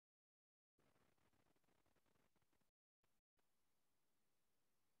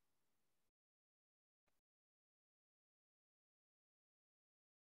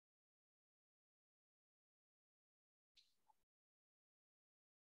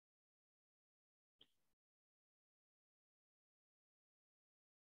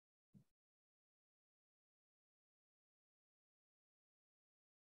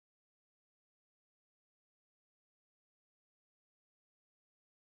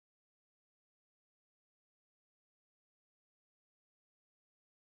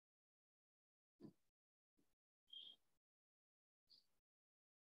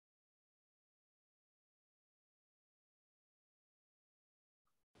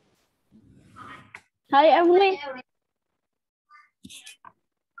Hi, Evelyn.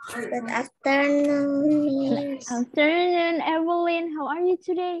 Good afternoon, Good afternoon, Evelyn. How are you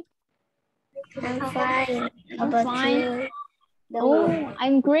today? I'm fine. How I'm about fine. you? Oh,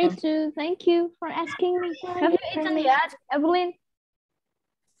 I'm great too. Thank you for asking me. Have you eaten yet, Evelyn?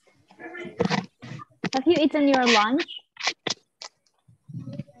 Have you eaten your lunch?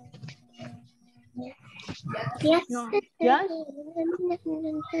 Yes. No. Yes?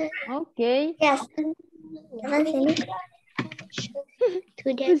 Okay. Yes.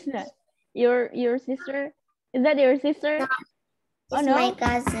 Today. Who's that? Your sister? Is that your sister? No, Oh it's no. my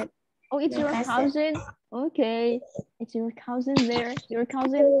cousin. Oh, it's My your cousin. cousin. Okay. It's your cousin there. Your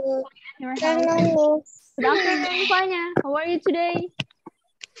cousin at your house. Hello. Good afternoon, Fanya. How are you today?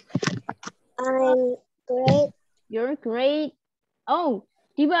 I'm great. You're great. Oh,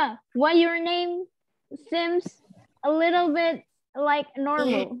 Diba, why your name seems a little bit like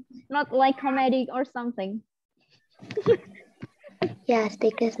normal, not like comedic or something. Yes,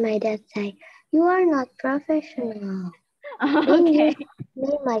 because my dad said, you are not professional. Okay,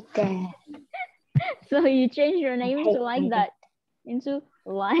 Name like that. so you change your name hate into like my that, into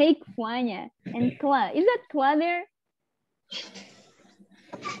like Fanya and Kla. Is that Kla there?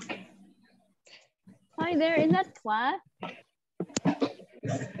 Hi there, is that Kla?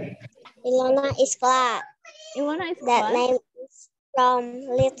 Ilona is Clark. Ilona is That Kla? name is from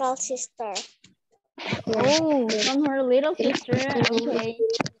little sister. Oh, from her little sister. Okay.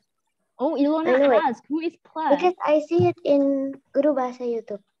 Oh, Ilona asked, who is Kla? Because I see it in Guru Bahasa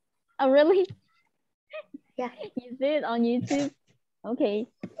YouTube. Oh, really? Yeah. You see it on YouTube? Okay.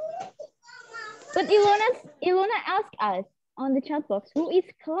 But Ilona asked us on the chat box, who is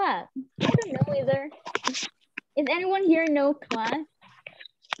Kla? I don't know either. Is anyone here know Kla?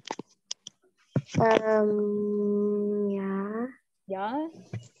 Yeah. Yeah.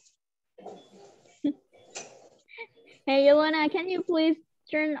 Hey, Ilona, can you please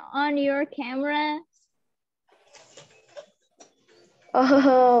turn on your camera?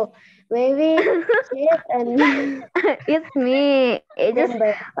 Oh, maybe it's It's me. It's just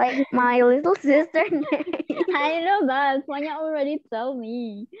like my little sister name. I know that. Sonia already told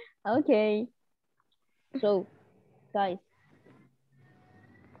me. Okay. So, guys,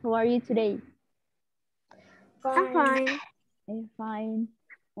 how are you today? I'm fine. I'm fine.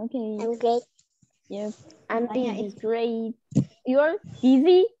 Okay. I'm great. Yep. I'm Sonia busy. is great. You're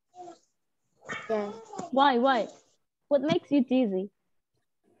dizzy? Yes. Why? Why? What makes you dizzy?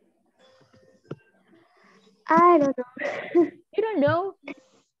 I don't know. You don't know?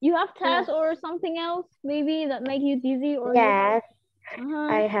 You have Yeah. tests or something else maybe that make you dizzy or Yes, Uh-huh.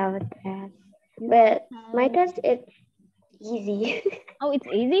 I have a test. You But have my a test is easy. Oh, it's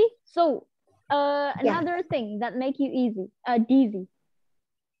easy? So, another thing that make you dizzy.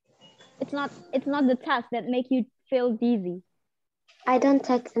 It's not the test that make you feel dizzy. I don't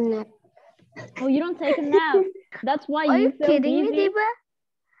take a nap. Oh, you don't take a nap. That's why Are you you feel kidding me, dizzy? Diba?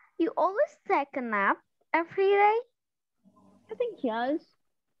 You always take a nap every day? I think yes.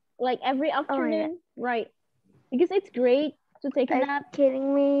 Like every Oh my afternoon, right? Because it's great to take a God. Are you nap.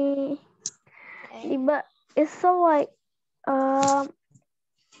 kidding me? Diba, it's so like, I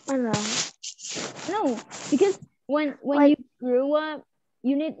don't know. No, because when Like, you grew up,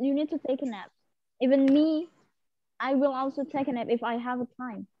 you need to take a nap. Even me, I will also take a nap if I have a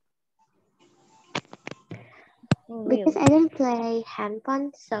time. For real. Because I don't play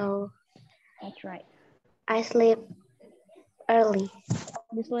handphone, so That's right. I sleep early.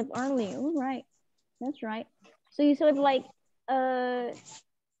 You sleep early. All right. That's right. So you sleep like in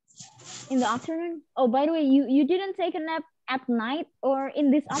the afternoon? Oh, by the way, you didn't take a nap at night or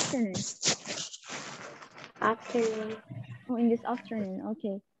in this afternoon? Afternoon. Oh, in this afternoon.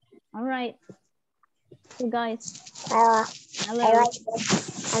 Okay. All right. So guys. Hello. Hello. I like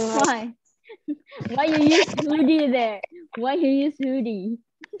this. Why? Why you use hoodie there? Why you use hoodie?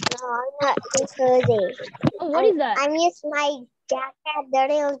 No, I'm not use hoodie. Oh, what is that? I'm use my jacket, the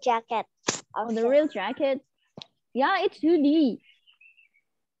real jacket. Oh, the real jacket. Yeah, it's hoodie.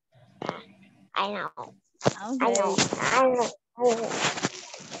 I know. Okay. I know.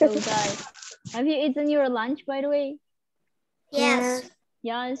 So guys, have you eaten your lunch by the way? Yes.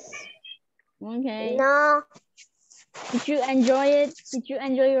 Yes. Okay. No, Did you enjoy it? Did you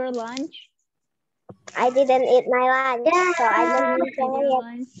enjoy your lunch? I didn't eat my lunch, so I don't enjoy it.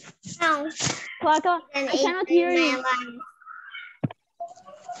 Lunch. No. Clara, I cannot hear you.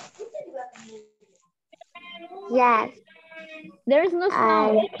 Yes. There's no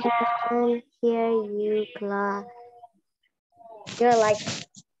sound. I can hear you, Clara. You're like,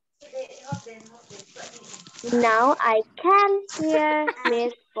 now I can hear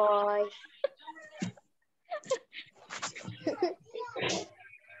Miss voice.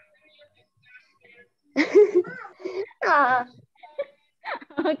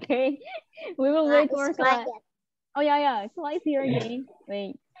 Okay, we will wait for It's Kelas. quiet. Oh yeah, Kelas is here again.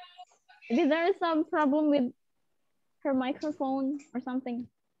 Wait, maybe there is some problem with her microphone or something.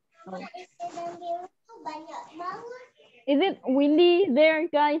 Oh. Is it windy there,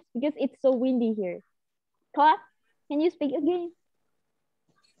 guys? Because it's so windy here. Kelas, can you speak again?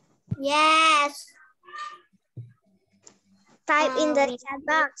 Yes. Type in the chat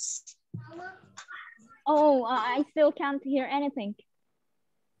box. Oh, I still can't hear anything.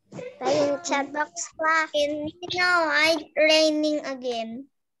 Type in the chat box, class. It's raining again.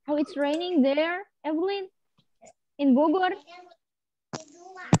 Oh, it's raining there, Evelyn? In Bogor?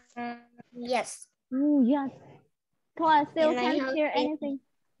 Yes. Oh, yes. Class still And I can't have hear been- anything.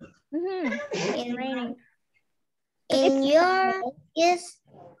 It's raining. In your is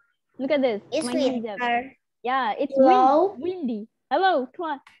Look at this. is My winter. hijab. Yeah, it's Hello? windy. Hello,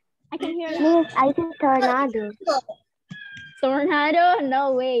 class. I can hear you. Miss, I think tornado. Tornado?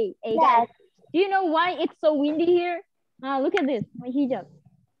 No way. Hey, guys, Yes. do you know why it's so windy here? Look at this. My hijab.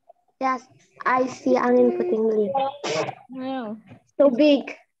 Yes, I see angin puting belief. No, So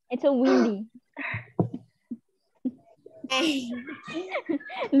big. it's so windy.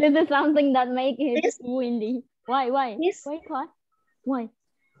 This is something that makes it windy. Why? This- Why, class? Why?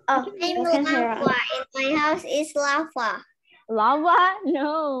 I'm lava. In my house is lava. Lava?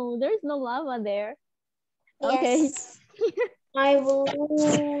 No, there's no lava there. Okay. Yes. I will. What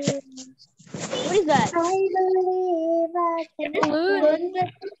is that? I believe I can Balloon.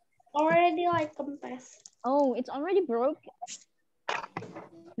 already like compressed. Oh, it's already broke.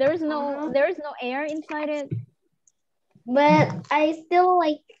 There's no air inside it. But I still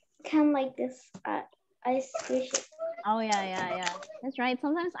can like this. I squish it. Oh yeah. That's right.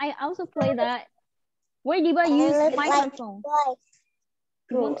 Sometimes I also play that. Where did I use look microphone?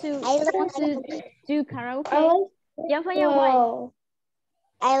 You want to do karaoke? Yeah, why?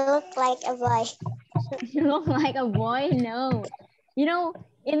 I look like a boy. You look like a boy? No. You know,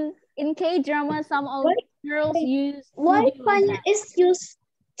 in K-drama, some of girls use Why hoodie like that. is use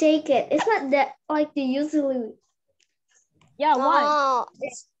jacket? It's not that like they usually. Yeah, why? No,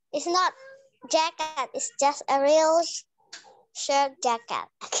 it's not jacket. It's just a real shirt jacket.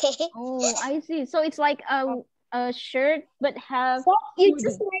 Okay. Oh, I see. So it's like a shirt but have So you hoodie.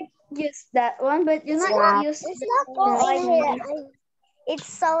 just use that one, but you're not Wow. use. It's not going here. It's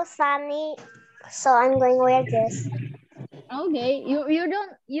so sunny, so I'm going to wear this. Okay, you're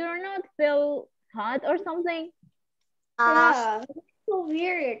not feel hot or something? Yeah, it's so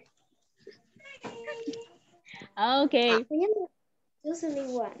weird. Okay. Usually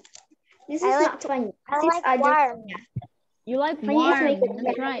one. This is not funny. I like warm. You like Funny is warm. make it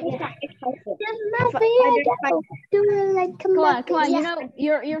That's right. Kla, you know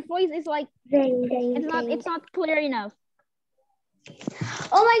your voice is like it's not clear enough.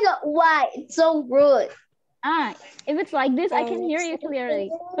 Oh my god, why? It's so rude. If it's like this, I can hear you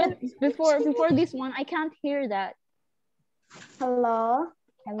clearly. But before this one, I can't hear that. Hello?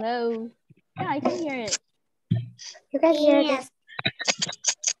 Hello. Yeah, I can hear it. You can hear it.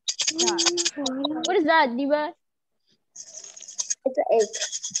 Yeah. What is that, Diva? It's an egg.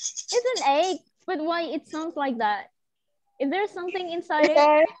 It's an egg. But why it sounds like that? Is there something inside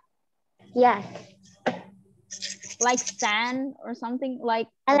it? Yes. Like sand or something like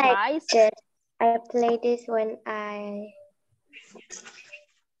I like rice? this. I play this when I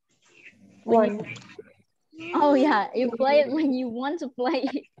won. Oh yeah, you play it when you want to play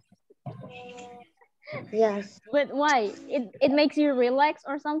it. Yes. But why? It makes you relax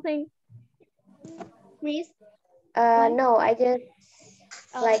or something? Please? No, I just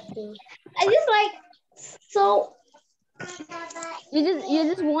like I just like so. You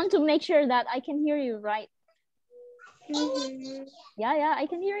just want to make sure that I can hear you, right? Yeah, I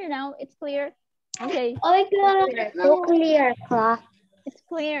can hear you now. It's clear. Okay. Oh my god. so clear, class. It's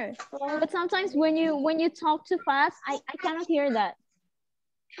clear. But sometimes when you talk too fast, I cannot hear that.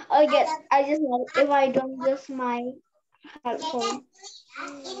 I guess I just know if I don't use my headphone.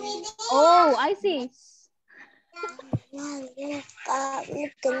 Oh, I see. Looking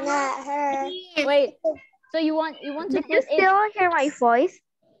at her. Wait. So you want to Did put you it? still hear my voice?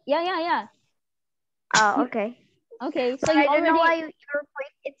 Yeah. Oh, okay. Okay. So But you I don't know why already. your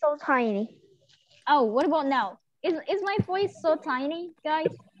voice is so tiny. Oh, what about now? Is my voice so tiny, guys?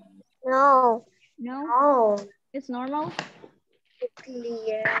 No. No, Oh, it's normal.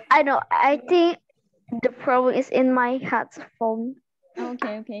 clear. I know. I think the problem is in my headphone.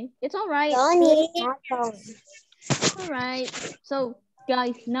 Okay. It's all right. All right. So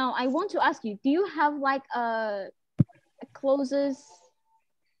guys, now I want to ask you, do you have like a closest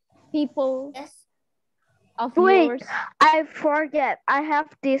people Yes. of Wait, yours? I forget. I have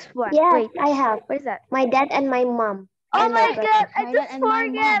this one. Yes, Wait, I have. what is that? My dad and my mom. Oh That's my right. god, I My dad just and my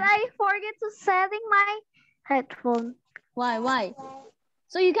forget. mom. I forget to setting my headphone. Why?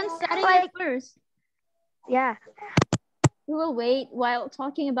 So you can setting it Like, first. yeah. We will wait while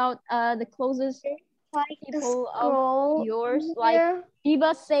talking about the closest Like people of scroll yours. Like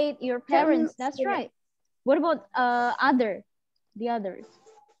Biba said, your parents. That's yeah. right. What about the others?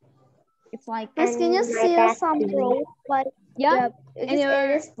 It's like Miss, can you see some rows? Like, yeah. it And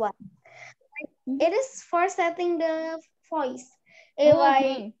your is what? It is for setting the voice. If oh,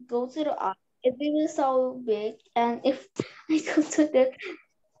 okay. I go to the up, it will be so big, and if I go to the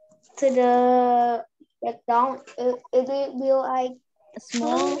back down, it will be like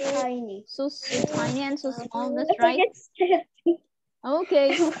Small, tiny. so tiny and so small. That's I right. think it's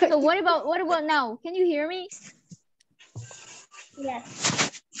Okay. So what about now? Can you hear me? yes.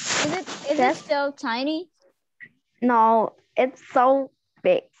 Is it still tiny? No, it's so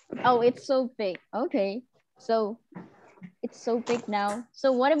big. Oh, it's so big. Okay. So it's so big now.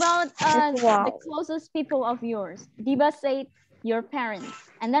 So what about the Wow. closest people of yours? Diba said your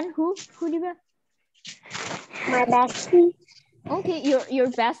parents. And then who? Who Diba? My bestie. Okay, your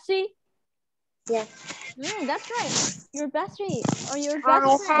bestie? Yes. That's right. Your bestie or your I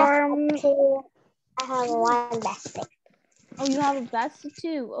best friend. have one bestie. Oh, you have a bestie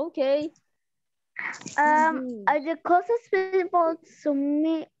too. Okay. The closest people to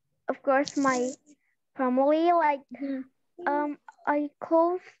me, of course, my family. Like, I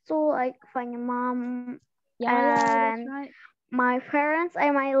close to like my mom Yeah, that's and right. my parents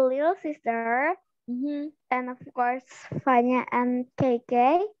and my little sister, and of course, Fanya and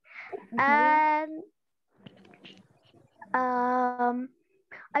KK, and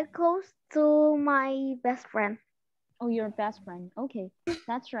I close to my best friend. Oh, your best friend. Okay,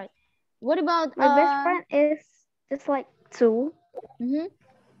 that's right. What about My best friend is just like two.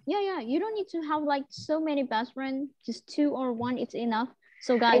 Yeah. You don't need to have like so many best friends. Just 2 or 1, it's enough.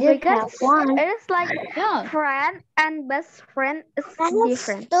 So guys, Because one. it is like yeah, friend and best friend is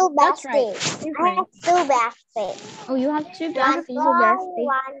different. Two that's right. besties. I Different. have two besties. Oh, you have 2 One besties. boy,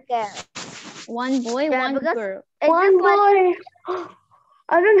 one girl. 1 boy, Yeah, 1 because girl. it's One just like boy.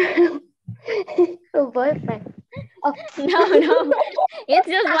 I don't know. A boyfriend. Oh. No. It's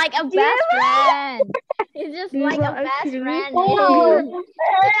just like a best friend. It's just like a Diva, are you best kidding me? friend. Oh.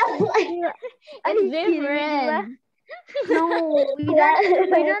 Are It's you kidding me, Diva? different. No, we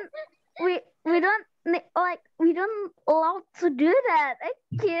don't allowed to do that. Are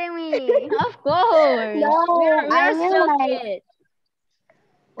you kidding me? Of course. No, We I are mean still like kids.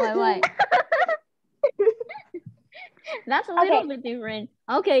 Why? That's a little bit different.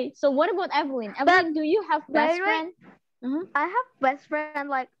 Okay, so what about Evelyn? Evelyn, do you have By best the way, friend? I have best friend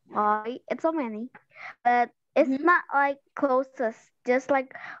like it's so many, but it's not like closest. Just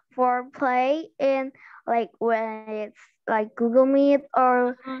like for play in like when it's like Google Meet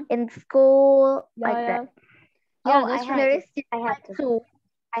or in school like that. Yeah, that's right. There is I have like two.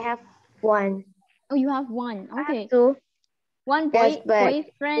 I have one. Oh, you have one. I Okay. have two. One Yes, but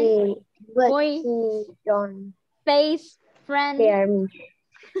boyfriend, boy he don't face friend. dare me.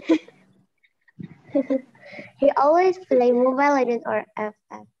 He always play Mobile Legends or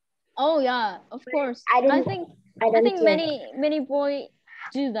FF. Oh yeah, of course. I think care. many boys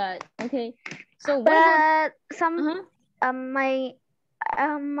do that. Okay. So what But about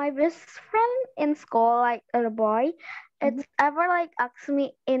my best friend in school, like a boy, it's ever like asks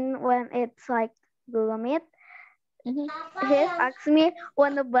me in when it's like Google Meet. He's asked me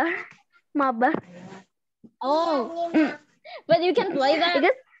when the bar, my bar. Oh, but you can play that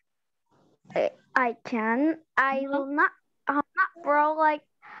because I can. I will not. I'm not pro. Like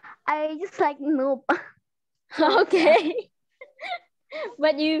I just like noob. okay.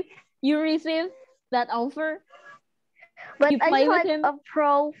 But you receive that offer. But You I play just with like him. a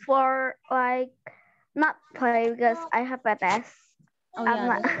pro for like not play because I have a test. Oh yeah,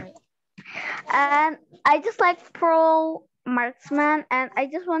 that's right. And I just like pro marksman, and I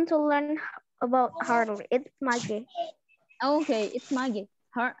just want to learn about Harley. It's Maggie. Oh, okay, it's Maggie.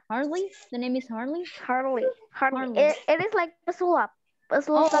 Harley? The name is Harley? Harley. Harley. It is like pesulap.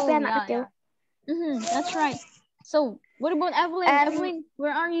 Pesulap tapi anak kecil. That's right. So, what about Evelyn? Evelyn,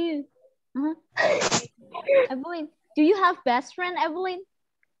 where are you? Evelyn, do you have best friend, Evelyn?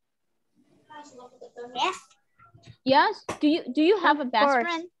 Yes. Yes. Do you have a best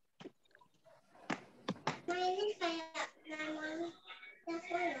friend?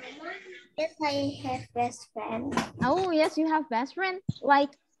 Yes, I have best friend. Oh yes, you have best friend.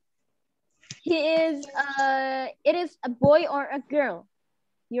 Like it is a boy or a girl?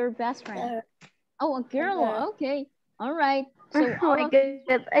 Your best friend. Oh, a girl. Okay. All right. So Oh all my of you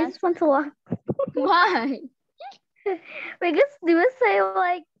god, I just want to laugh. why? Because they would say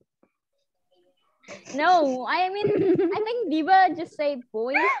like No, I mean I think Diva just say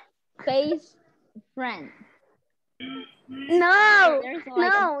boy face friend. no, There's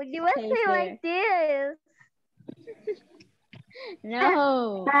like no, they would face say there. like this.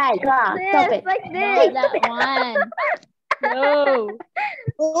 No. Hi, stop This, it. like Not this. that one. No.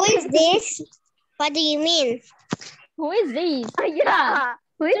 Who is this? What do you mean? Who is this? Yeah.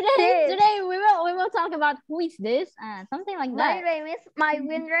 Who is this? Today we will talk about who is this? Something like By that. the way, miss, my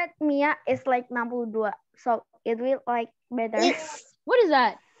win rate Mia is like 62. So it will like better. What is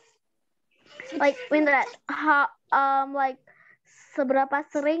that? Like win rate. Like seberapa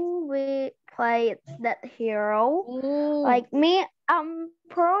sering we played that hero. Ooh. Like me, I'm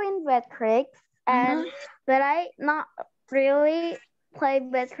pro in Beatrix, and but I not really play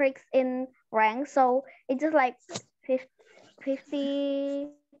Beatrix in rank, so it's just like 58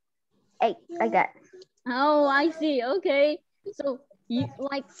 like that. Oh, I see. Okay. So you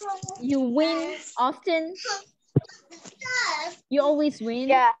win often. You always win.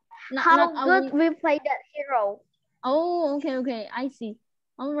 Yeah. Not How always. good we play that hero? Oh, okay. I see.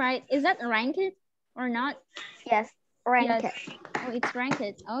 All right. Is that ranked or not? Yes, ranked. Yes. Oh, it's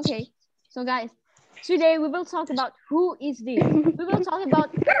ranked. Okay. So guys, today we will talk about who is this. We will talk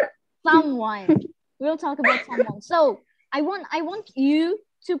about someone. We will talk about someone. So I want you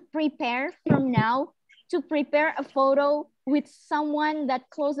to prepare from now to prepare a photo with someone that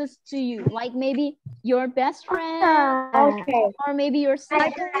closest to you, like maybe your best friend, Okay. or maybe your sister,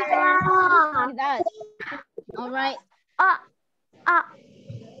 like that. All right.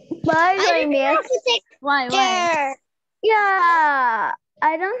 By the way, miss. Why? Yeah,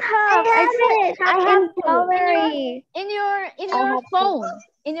 I don't have. I have to. gallery. In your phone,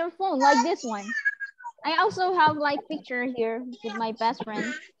 in your phone, like this one. I also have like picture here with my best friend.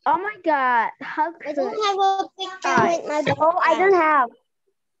 Oh my god, how I could don't have a picture with my best Oh, I don't have.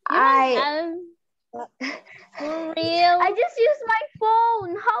 You don't have for real? I just used my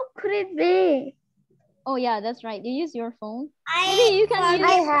phone. How could it be? Oh yeah, that's right. You use your phone. Maybe you can use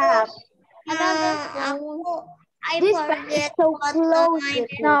I have. another phone. This pen is so close.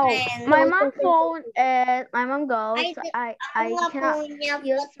 No, my mom phone is my mom goes. I cannot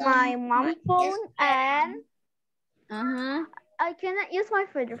use my mom phone, and I cannot use my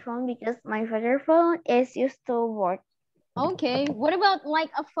father phone because my father phone is used to work. Okay. What about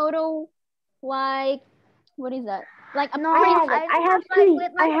like a photo, like what is that? Like a No, print. I have three.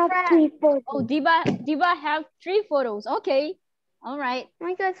 I have three photos. Oh, Diva have 3 photos. Okay. All right. Oh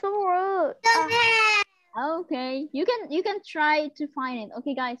my god, so rude. Okay. You can try to find it.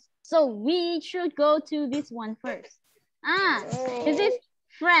 Okay, guys. So we should go to this one first. This is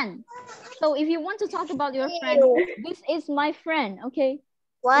friend. So if you want to talk about your friend, this is my friend. Okay.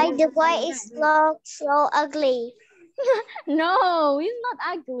 Why the boy is so ugly? No, he's not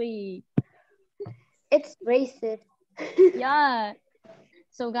ugly. It's racist. Yeah.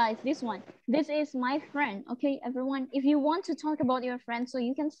 So guys, this is my friend. Okay, everyone, if you want to talk about your friend, so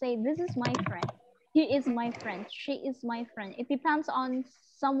you can say this is my friend, he is my friend, she is my friend. It depends on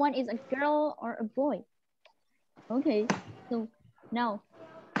someone is a girl or a boy. Okay, so now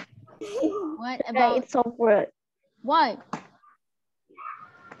what about It's so rude. why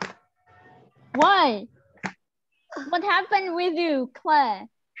what happened with you, Claire?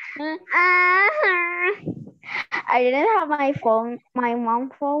 I didn't have my phone, my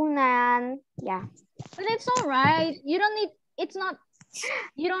mom phone, and yeah. But it's all right. You don't need. It's not.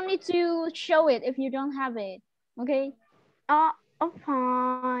 You don't need to show it if you don't have it. Okay. Oh,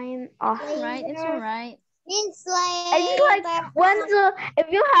 fine. Oh. It's all right. It's all right. I just like want to.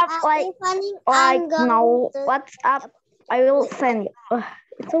 If you have like no WhatsApp, I will send you.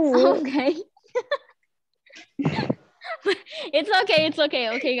 It's so rude. Okay. It's okay. It's okay.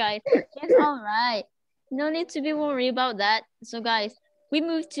 Okay, guys. It's all right. No need to be worried about that. So, guys, we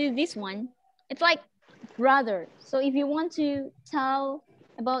move to this one. It's like brother. So, if you want to tell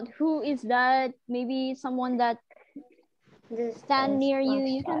about who is that, maybe someone that stand near you,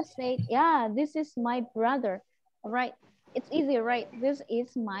 you can say, yeah, this is my brother. All right. It's easy, right? This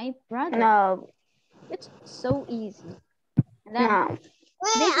is my brother. No. It's so easy. And then no.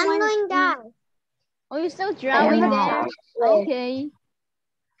 Wait, I'm going down. Oh, you're still drawing there? Okay.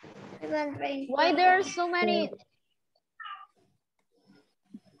 Why there are so many?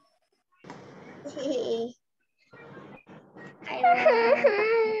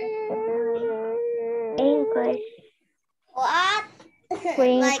 English. What?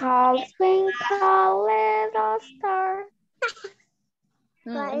 Twinkle, twinkle, little star.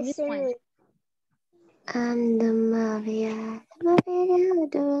 And this one. The Mafia.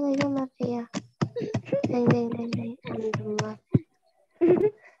 The Mafia. Ding, ding, ding, ding. And the Mafia.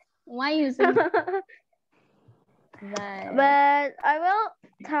 Why you sing that? But I will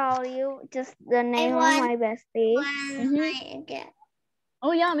tell you just the name of my bestie.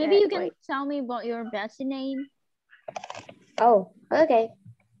 Oh yeah, maybe Okay, you can wait. tell me about your bestie name. Oh, okay.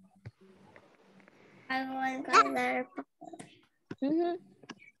 I want color.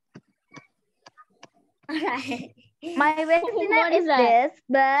 Alright. My bestie What name is is that?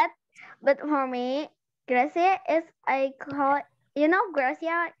 this, but for me, Gracia is I call it, you know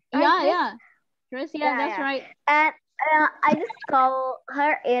Gracia? Yeah, This? yeah. Gracia, Yeah, that's yeah. right. And I just call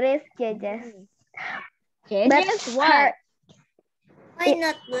her Iris Jejes. Jejes, what? Why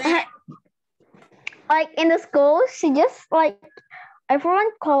not black? Like in the school, she just like everyone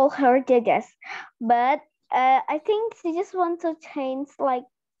call her Jejes, but I think she just want to change like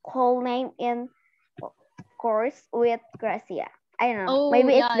whole name in course with Gracia. I don't know. Oh,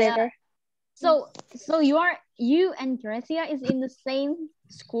 Maybe yeah, it's better. So you and Gracia is in the same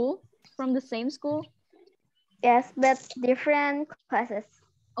school, from the same school? Yes, but different classes.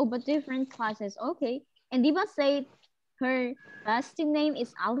 Oh, but different classes. Okay. And Diva said her bestie name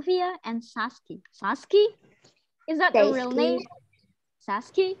is Alvia and Saski. Saski? Is that a real name?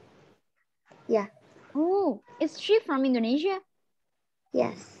 Saski? Yeah. Oh, is she from Indonesia?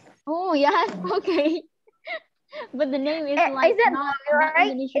 Yes. Oh, yes. Okay. But the name is like is it not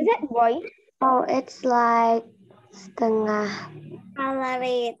right? Indonesian. Is it boy? Oh, it's like setengah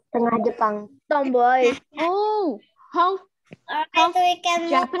Jepang. Tomboy. Oh, half Alright, we can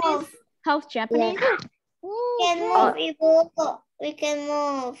Japanese, move. half Japanese. Yes. Oh, We can move, Ibu. We can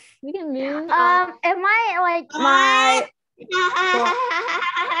move. we can move. Am I like my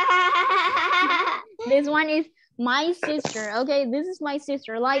This one is my sister. Okay, this is my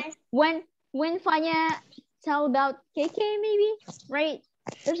sister. Like when Fanya tell about KK, maybe, right?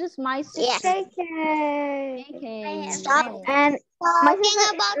 This is my sister. KK? KK. Stop. And my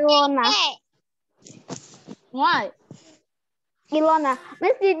sister about Ilona. What? Ilona.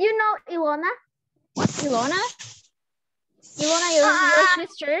 Miss, did you know Ilona? Ilona? Ilona, your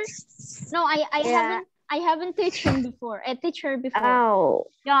sister? No, I haven't teach him before. I teach her before. Oh.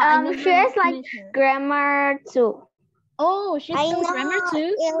 Yeah, I never She has like met her. grammar too. Oh, she's still grammar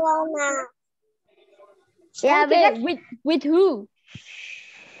too? Ilona. Yeah, okay, because with who?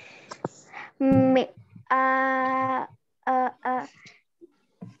 me,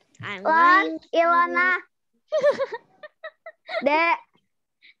 Ilona. Dek.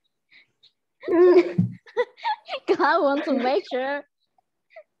 I want to make sure.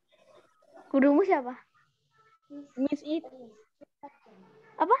 Gurumu siapa? Miss It.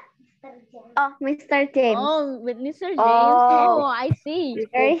 Apa? Oh, Mr. James. Oh, with Mr. James. Oh. Oh, I see.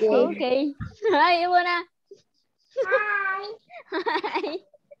 Where is he? Okay. Hi, Ilona. Hi.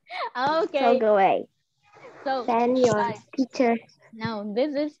 Okay. So go away. So, Senior guys, teacher. now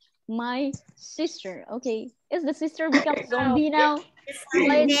this is my sister. Okay. Is the sister become zombie now?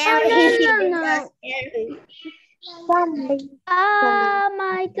 Like, No. Something. Oh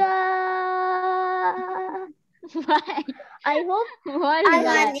my god. why? I hope What is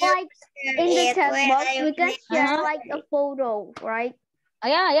that? like in the chat box we can share Uh-huh. like a photo, right? Oh,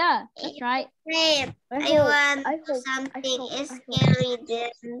 yeah, that's right. Wait, I I hope- want I hope- something I hope- is I hope. scary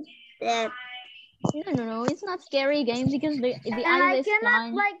than that. No, it's not scary game because the And eyes I is cannot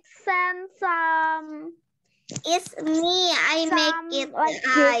gone. like send some It's me. I make it like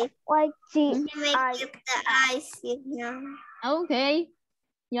the eyes. like I make it the eyes, you know. Okay.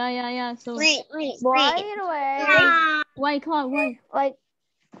 Yeah. So Wait. by the way, why, Cloud? Why? like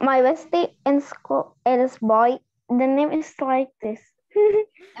my bestie in school, it is boy. The name is like this. Oh,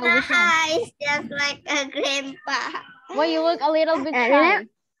 The which one? eyes just like a grandpa. Why you look a little bit And shy?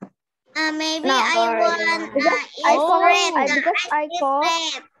 Maybe No, I sorry. want Because it's I call red. I The because eyes I is call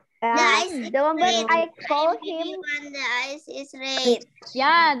red. The eyes is the one that red. I call really him, want the eyes is red.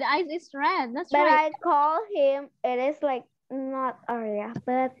 Yeah, the eyes is red. That's but right. I call him. It is like not Arya,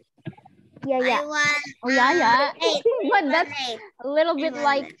 but I yeah. want Oh yeah. red. But that's Red. a little bit want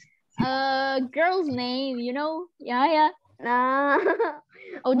like girl's name, you know? Yeah. No.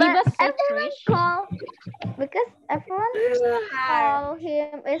 Oh, But Diva said everyone Trish. call because everyone call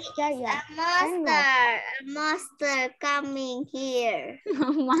him is Jaya. A monster coming here.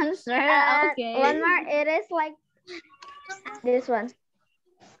 Monster. And Okay. one more, it is like this one.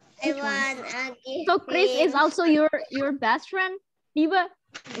 I want a gift. So Chris is also your best friend, Diva?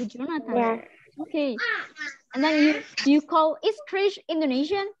 Oh, Jonathan. Yeah. Okay. And then you call, is Krish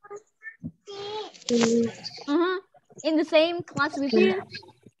Indonesian? In the same class with you?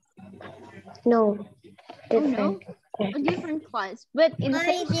 No. Oh no, a different class, but in the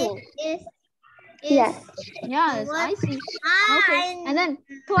same school. Yes. Yes, what? I see. Ah, Okay, and then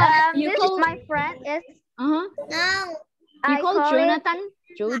class, you This call. my friend is. No. You I call Jonathan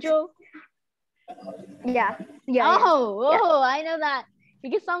Jojo. Yeah. Oh, I know that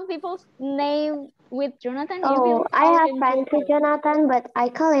because some people's name with Jonathan. You will I call have him friends with Jojo. Jonathan, but I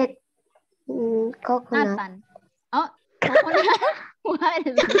call it coconut. Nathan. Oh, coconut. What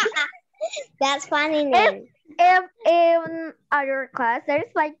is it? That's funny name. If in other class, there's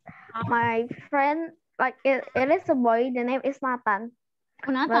like my friend, like it is a boy. The name is Nathan.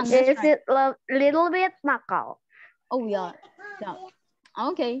 Oh, Nathan. But That's is right. it little bit nakal? Oh yeah.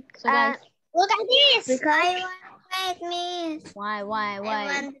 Okay, so guys. Look at this. Because I want to wait, miss. Why? I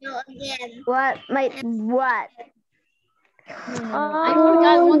want to again. what? What? No. I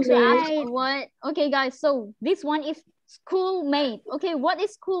forgot what to ask. Right. What? Okay, guys. So this one is schoolmate. Okay, what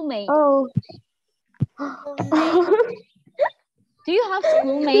is schoolmate? Oh. Do you have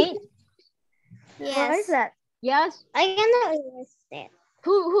schoolmate? Yes. What is that? Yes. I cannot understand.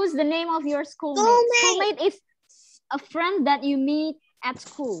 Who's the name of your schoolmate? Schoolmate is a friend that you meet at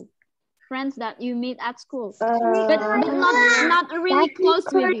school. Friends that you meet at school, but not really close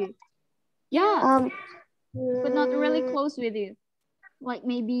with you. Yeah. But not really close with you. Like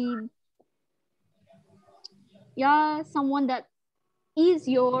maybe, yeah, someone that is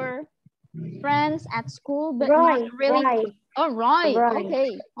your friends at school, but not really. Right. Oh, right. Right.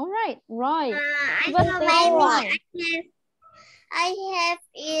 Okay. All right. Right. I Give us know the my why. I have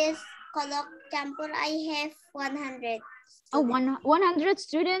is kolok campur. I have 100. Oh, 100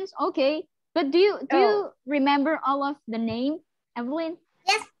 students. Okay. But do you remember all of the name, Evelyn?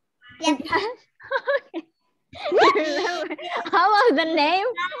 Yes. Yes. Okay. You remember all of the name?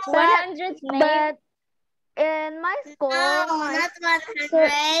 100 name? But in my school, No, not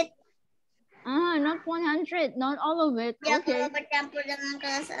 100. Not 100, not all of it. Ya, Okay. kalau bercampur dengan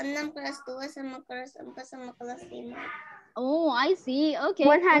kelas 6, kelas 2, sama kelas 4, sama kelas 5. Oh, I see. Okay.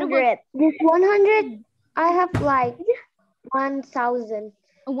 100. This 100, I have like 1,000.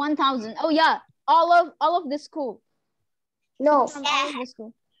 1,000. Oh yeah, all of the school. No. From all of the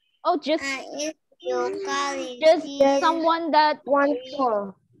school. Oh, just If you kali someone that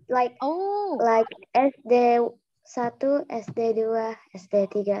 1,4. Like SD 1, SD 2, SD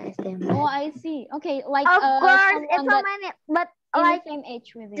 3, SD 4. Oh, I see. Okay, like Of course, it's so that many, but in like the same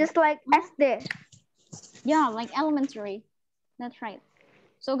age with you. just like SD. Yeah, like elementary. That's right.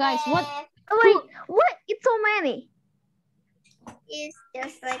 So guys, what? Wait, what? It's so many. It's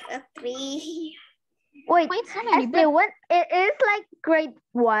just like a 3. Wait, Wait, so many. SD1, it is like grade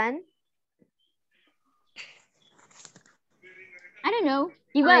 1. I don't know.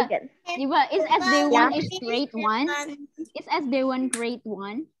 Oh my Diva, God. Diva, is SD1 is grade 1? Is SD1 grade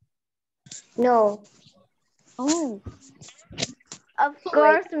 1? No. Oh. Of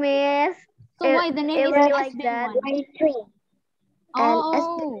course, miss. So why the name is really SD1? like that. Grade 3. And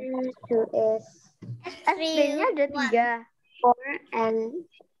Oh. SD2 is SD-nya ada 3. 4 and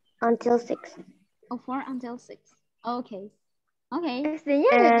until 6. Oh, 4 until 6. Okay. Okay. SD-nya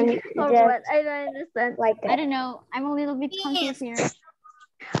ada And 3 or what? I don't understand. Like that. I don't know. I'm a little bit confused here.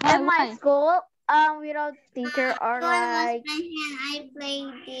 At my school, without teacher or like I play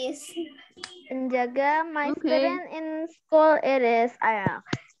this. penjaga, my Okay. student in school, it is, I don't know.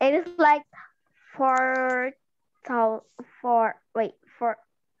 It is like 400.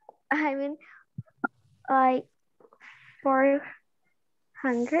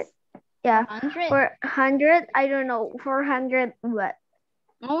 Yeah, 100? 400. I don't know, 400 what?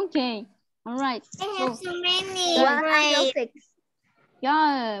 Okay. All right. I have so many. 1 until 6.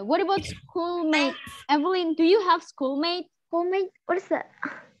 Yeah. What about schoolmate? Evelyn, do you have schoolmate? Schoolmate, what is that?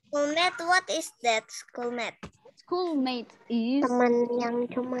 Schoolmate, what is that? Schoolmate. Schoolmate is... Teman yang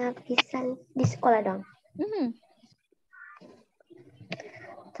cuma bisa di sekolah dong.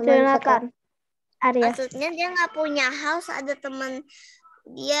 Teman sekolah. Arya. Maksudnya dia nggak punya house, ada teman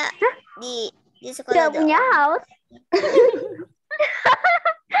dia di sekolah. Tidak punya house.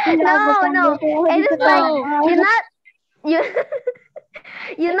 No. It is like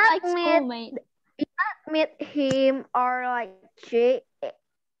you not meet him or like she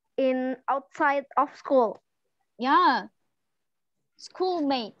in outside of school. Yeah.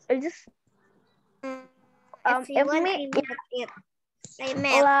 Schoolmate. It just Everyone I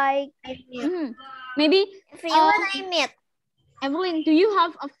met. like Maybe Everyone I met. Evelyn, do you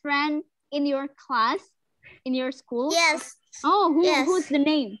have a friend in your class, in your school? Yes. Oh, Yes. who's the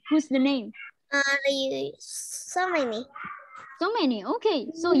name? Who's the name? So many. So many. Okay,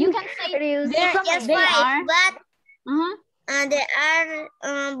 so you can say There are just they 5, are. but There are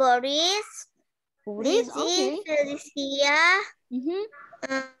Boris, Boris. Lizzie, Okay. Felicia,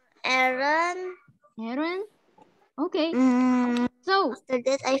 Aaron. Aaron. Okay. Mm, So after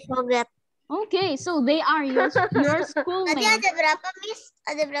that I forget. okay, so they are your Tadi schoolmates. ada berapa, Miss?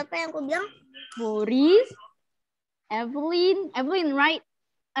 Ada berapa yang aku bilang? Boris, Evelyn, right?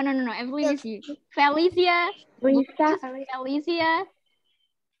 Oh, no, Evelyn is you. Felicia, Boris, Felicia,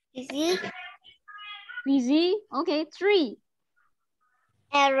 Lizzie. Okay, 3.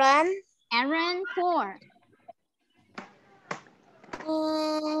 Aaron, 4.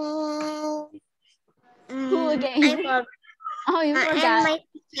 Who again? I forgot. Oh, you And forgot. my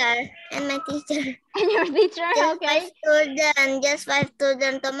teacher. And your teacher, okay. Just 5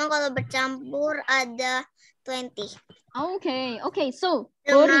 student. Teman kalau bercampur ada 20. Okay, so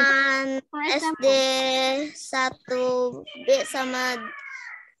Boris, Dengan for SD example. 1B sama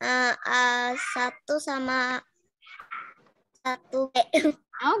 1 sama 1B.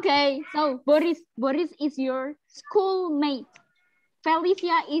 Okay, so Boris is your schoolmate.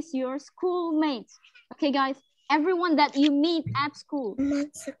 Felicia is your schoolmate. Okay, guys, everyone that you meet at school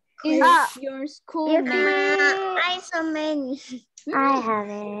is your schoolmate. I so many. I have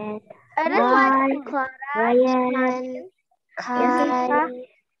it. It is like Clara, Kai,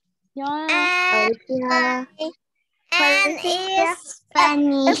 Yeah. Alicia. And is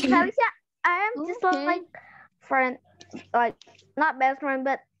funny. Felicia, I am just Okay. like friend, like not best friend,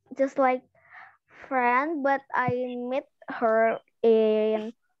 but just like friend. But I met her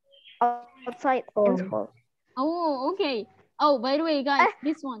in outside in school. Oh, okay. Oh, by the way, guys,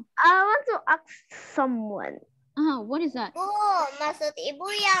 this one. I want to ask someone. What is that? Oh, maksud ibu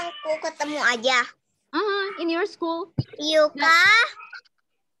yang ku ketemu aja. In your school Yuka,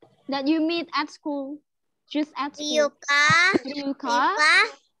 that you meet at school, just at school. Yuka.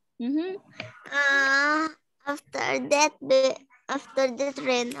 After that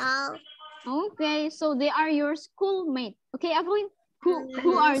Renal. Okay, so they are your schoolmate. Okay, Evelyn,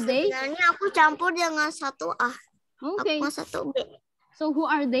 who are they? Sebenarnya aku campur dengan 1A. Okay. Aku 1B. So who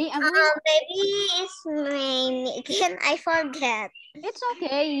are they, Evelyn? Maybe it's name again. I forget. It's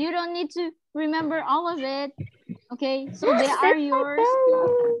okay. You don't need to remember all of it. Okay, so they are yours.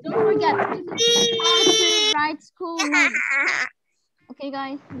 Don't forget, this is how to write schoolmate. Okay,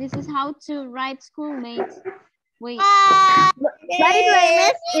 guys, this is how to write schoolmates. Wait. By the way,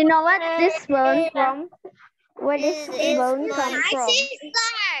 Miss, you know what this balloon from? Where this balloon come My from? sister.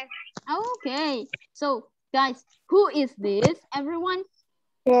 Okay, so guys, who is this, everyone?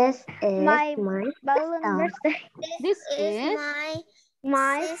 This is My my balloon birthday. This is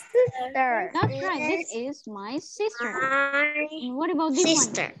My sister. That's right, this is my sister. My And what about this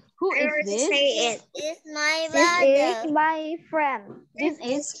sister. one? Who is this? Say it. It's my This is brother. my friend. This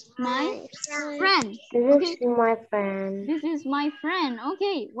is my friend. This Okay, is my friend. this is my friend.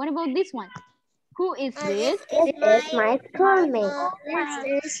 Okay, what about this one? Who is this? This is my schoolmate.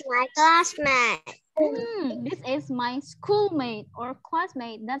 This is my classmate. This is my schoolmate or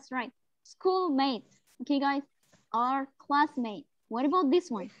classmate. That's right, schoolmate. Okay, guys, our classmate. What about this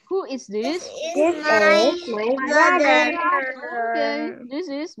one? Who is this? This is my brother. Okay,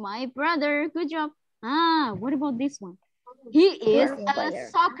 this is my brother. Good job. What about this one? He is a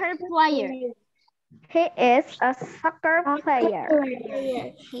soccer player. He is a soccer player.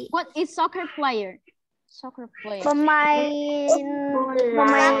 What is soccer player? Soccer player. Pemain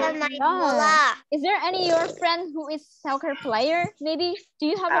Bola. Is there any your friend who is soccer player? Maybe.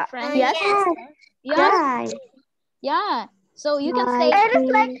 Do you have a friend? Yes. Yes. Yeah. So you can say It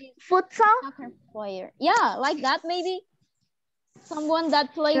is like futsal. soccer player. Yeah, like that maybe. Someone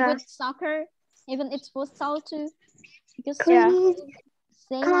that play with soccer, even it's futsal too. Because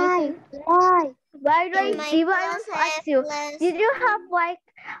same I think. By the way, Diva, I want to ask you, did you have like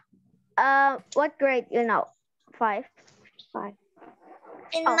what grade, you know? 5.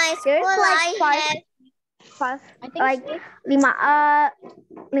 In my school, like I five, I think like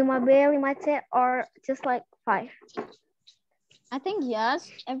 5B, 5C, or just like 5? I think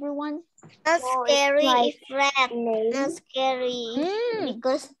yes, everyone. not scary, like friend. Not scary.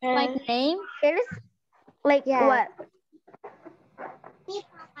 Because Like name. It is like what?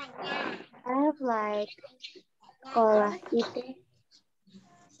 I have like Kelas itu.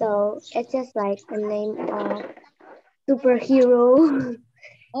 So it's just like the name of superhero.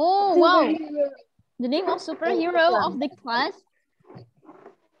 Oh, wow. The name of superhero of the class.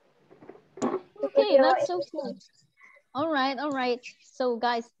 Okay, that's so cool. All right. So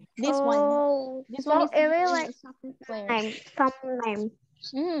guys, this one is Really like a soccer player. some name.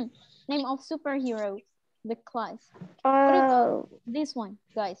 Name of superhero, the class. Oh, This one,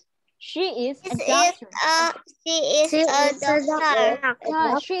 guys. She is a She doctor. is a doctor.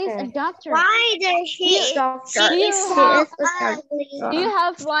 Yeah, she is a doctor. Why does she doctor. She is is so a ugly? Do you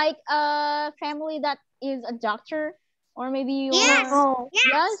have like a family that is a doctor? Or maybe you're... Yes. Oh,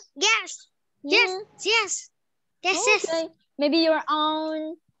 Yes? Yes. Mm, Yes. okay. Maybe your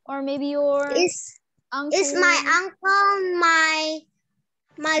aunt or maybe your uncle. Is my uncle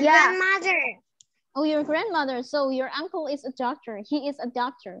my Yeah. grandmother? Oh, your grandmother. So your uncle is a doctor. He is a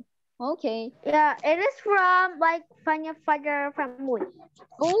doctor. Okay. yeah, it is from like father family.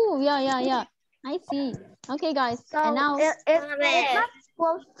 Oh, yeah. I see. Okay, guys. So And now, it's not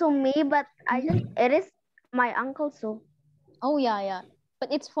close to me, but I just it is my uncle. So oh, yeah.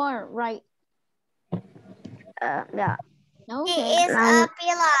 But it's far, right? yeah. She Okay. is a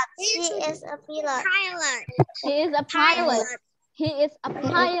pilot. She is a pilot. He is a pilot. He is a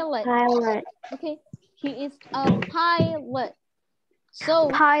pilot. Pilot. Okay. He is a pilot. So,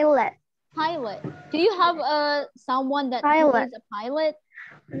 Pilot. pilot. Do you have someone that Pilot. is a pilot?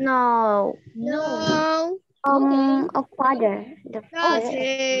 No. No. Okay. A father. The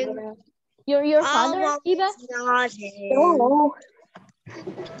Nothing. Your father, Oh, Eva? nothing. No.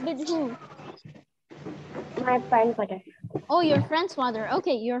 But who? My grandfather. Oh, your friend's father.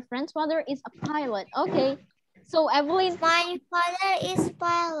 Okay, your friend's father is a pilot. Okay. So Evelyn, My father is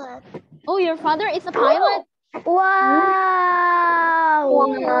pilot. oh, your father is a pilot? Wow.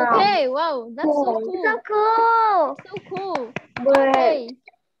 Oh, okay, wow, that's so cool. So cool. So cool. But, Okay.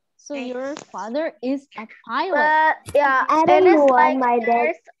 So your father is a pilot. but yeah, I it don't is want like my dad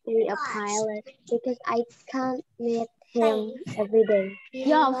there's to be a pilot because I can't meet him every day.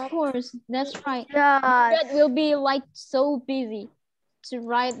 Yeah, of course. That's right. yeah. That will be like so busy to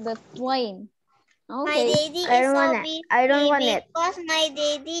ride the plane. My Okay. daddy I is don't so want it. busy I don't want it. because my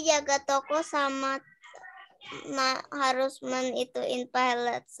daddy jaga toko sama harus ituin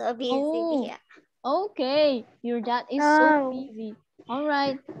pilot, so busy Oh. dia. Okay. Your dad is so Oh. busy. All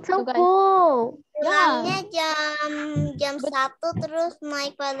right. So guys, cool. Pulangnya jam 1 terus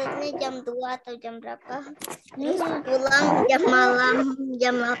naik pilotnya jam 2 atau jam berapa. Terus pulang jam malam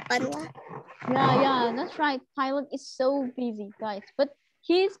jam 8 lah. Yeah, that's right. Pilot is so busy, guys. But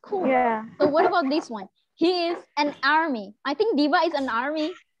he is cool. Yeah. So what about this one? He is an army. I think Diva is an army.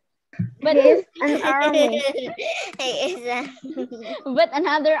 But He's an army. but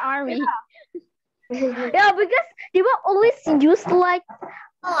another army. Yeah, because they will always use like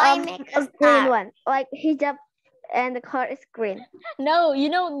I make a green one, like hijab, and the color is green. No, you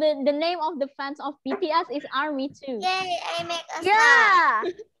know the name of the fans of BTS is army too. Yay, I make a star. Yeah.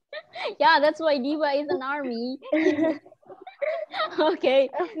 Yeah, that's why Diva is an army. Okay.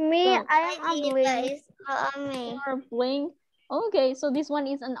 Of me, So, I am a blink. Army. or bling. Okay, so this one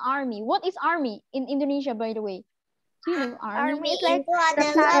is an army. What is army in Indonesia, by the way? Do you know army? Army is like Itu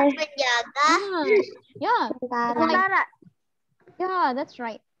adalah penjaga. Yeah. It's like, Tentara. yeah, that's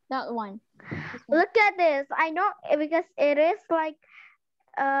right. That one. Look at this. I know because it is like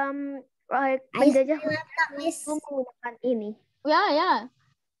penjajah menggunakan ini. Yeah.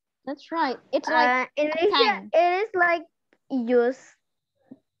 That's right. It's like Indonesia, tank. it is like use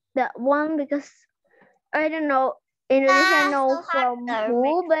that one because I don't know Indonesia know from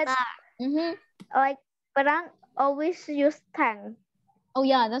who, but like perang always use tank. Oh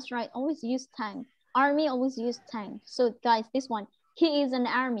yeah, that's right. Always use tank. Army always use tank. So guys, this one, he is an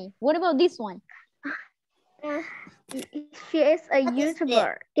army. What about this one? She is a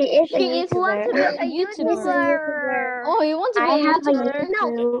YouTuber. She Want to be a YouTuber. Oh, you want to be a YouTuber?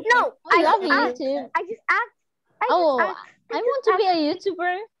 No. Oh, you have a YouTube. I just asked. I want to be a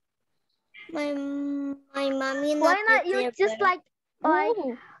YouTuber. My mommy Why not you just like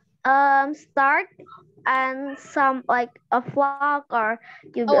Oh. start and some like a vlog or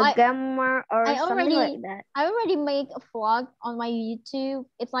you be a gamer or something like that. I already make a vlog on my YouTube.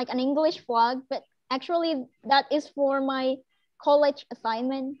 It's like an English vlog, but actually that is for my college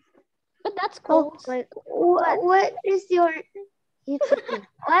assignment. But that's cool. Like What is your YouTube name?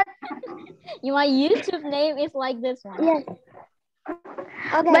 what? My YouTube name is like this one. Yes.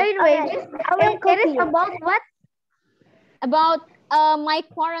 Okay. By the way, it is about what? About my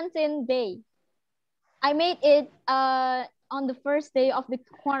quarantine day. I made it on the first day of the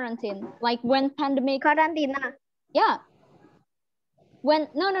quarantine, like when pandemic. Karantina. Yeah. When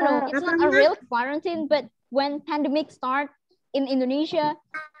no, it's not a real quarantine, but when pandemic start in Indonesia,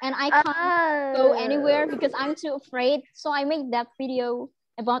 and I can't go anywhere because I'm too afraid. So I made that video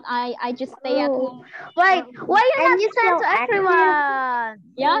about I just stay at home. Why you not send to everyone?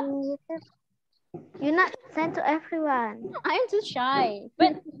 Yeah. You're not sent to everyone. I'm too shy.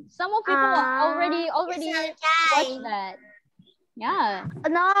 But some of people already watch that. Yeah.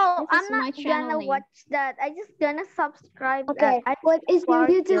 No, This is I'm my not channel gonna name. watch that. I just gonna subscribe Okay, that. what is your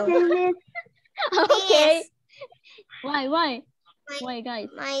YouTube name? Okay. Yes. Why? Why, guys?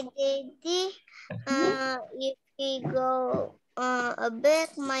 My daddy, if we go a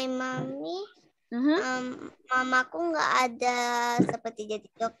bit, my mommy, mamaku nggak ada seperti jadi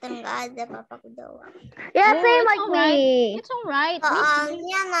dokter, nggak ada, papaku doang. Yeah, Oh, same it's like alright. me. It's alright.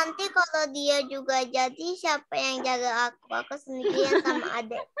 Soalnya nanti kalau dia juga jadi, siapa yang jaga aku? Aku sendirian sama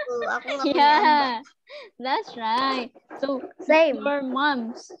adekku. Aku nggak punya mbak. Yeah, that's right. So Same. your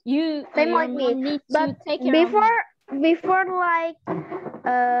moms, your Same like me. mom need to But take care of you. before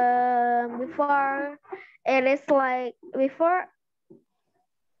it is like before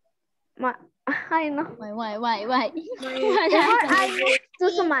I know. Why? What Before happened? I moved to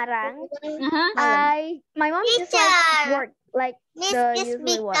Semarang, my mom just like work like Miss the is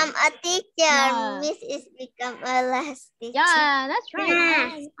usually one. become a teacher. Yeah. Miss is become a last teacher. Yeah, that's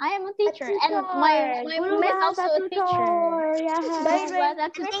right. I am a teacher, and my mom is also a teacher. By the way, But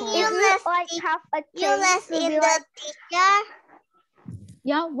that's a think tutor. you if you like have a You chance less to in be the like teacher.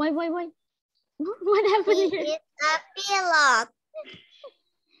 Yeah, why? What happened He here? is a pilot.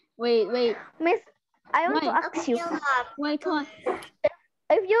 Wait. Miss, I want to Why? ask you. Why can't?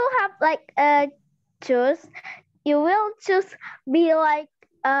 If you have like choose, you will choose be like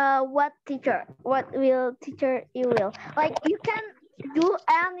what will teacher you will like you can do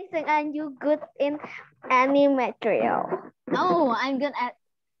anything and you good in any material. Oh, I'm good at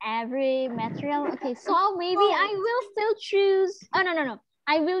every material. Okay, so maybe I will still choose. Oh no.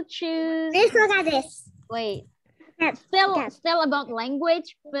 I will choose. Look at this. Wait. Still about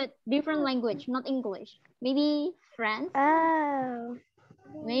language, but different language, not English. Maybe French. Oh,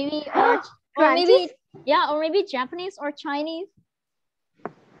 Maybe or maybe Japanese or Chinese.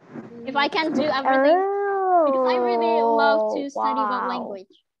 If I can do everything, because I really love to study about language,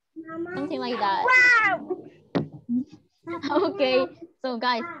 something like that. Okay, so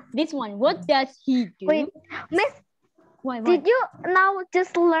guys, this one, what does he do? Wait, Miss, Why? did you now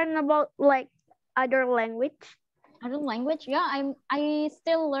just learn about like other language? Other language? Yeah, I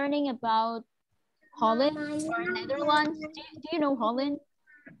still learning about Holland or Netherlands. Do you know Holland?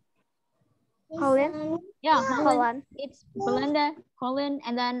 Holland? Yeah, Holland. It's Belanda, Holland,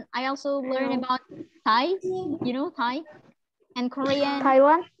 and then I also learn about Thai. You know Thai and Korean.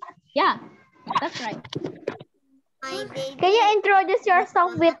 Taiwan? Yeah, that's right. Can you introduce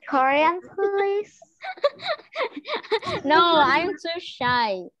yourself with Korean, please? No, I'm too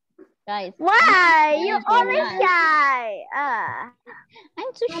shy, guys. Why? You I'm always not. shy.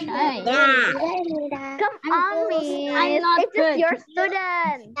 I'm too shy. Come on, Miss. I'm not it's just good. your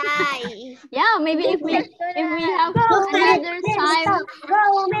student. Yeah, maybe if we have another time.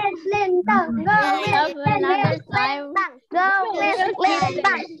 Go, Miss Lintang. Go, We have another time. Go, Miss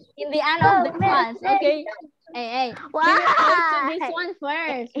Lintang. In the end of the class, okay? Hey, Why? can you go to this one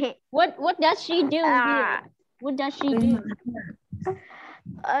first? What does she do here? What does she do?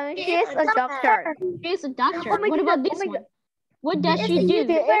 She's a doctor. She's a doctor. Oh my What God, about this oh my one? What does she do? She's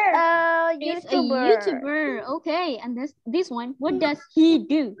a She's a YouTuber. YouTuber. Okay, and this one, what does he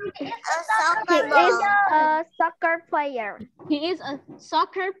do? He is a soccer player. He is a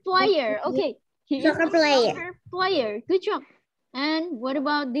soccer player. Okay, he is a soccer player. Good job. And what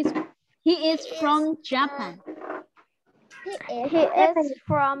about this one? He is from Japan. He is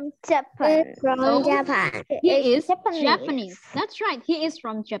from Japan. He is Japanese. That's right. He is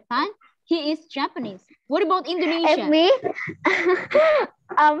from Japan. He is Japanese. What about Indonesia? And me,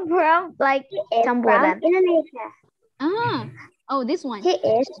 I'm from like campuran. Indonesia. Oh, this one. He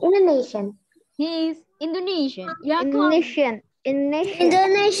is Indonesian. He is Indonesian. Yeah, Indonesian.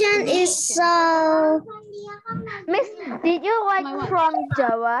 Indonesian is so. Miss, did you like from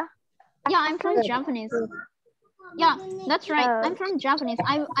Jawa? Yeah, I'm from Japanese. Yeah, that's right. I'm from Japanese.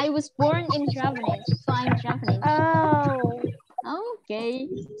 I was born in Japanese, so I'm Japanese. Oh. Okay.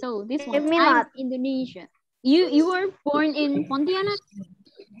 So this one, Give me I'm not. Indonesia. You were born in Pontianak?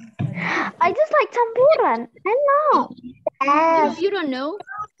 I just like campuran. I know. Yes. You don't know,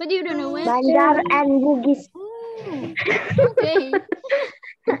 but you don't know it. Bandar and Bugis. Okay.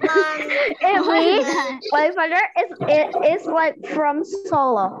 My father is like from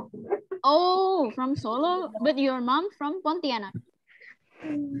Solo. Oh, from Solo, but your mom from Pontianak.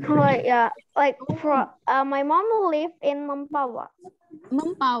 Like from my mom live in Mempawah.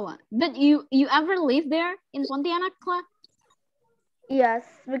 Mempawah. But you ever live there in Pontianak, Cla? Yes,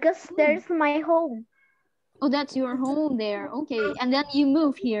 because there's my home. Oh, that's your home there. Okay, and then you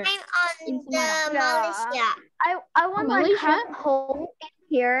move here. I'm on the Malaysia. I want like Malaysia? have home in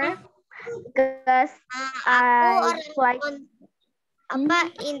here because Aku like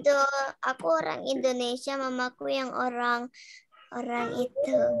aku orang Indonesia, mamaku yang orang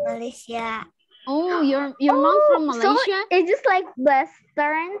itu Malaysia. Oh, your mom from Malaysia? So it's just like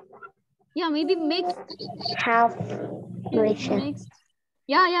Western. Yeah, maybe mixed. Half Malaysian. Mixed.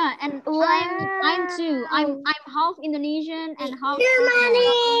 Yeah, and I'm too. I'm half Indonesian and half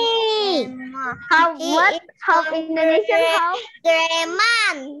Germany. Half what? Half Indonesian, half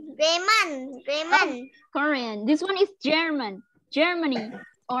German. Korean. This one is Germany,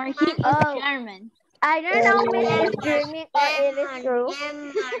 or he is German. I don't know if it's German or it is true.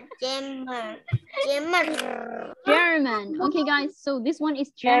 German. Okay, guys. So this one is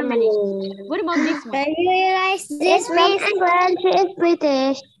Germany. What about this one? Can you realize this means England? She is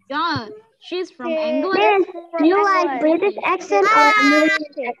British. Yeah, she's from England. Do you like British accent or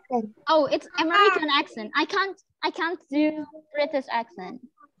American accent? Oh, it's American accent. I can't do British accent.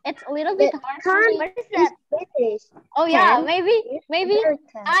 It's a little bit hard for me. What is that? British. Oh yeah, maybe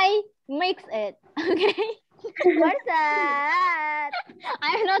I mix it. Okay. What's that?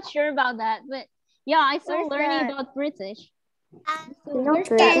 I'm not sure about that, but yeah, I still learning about British.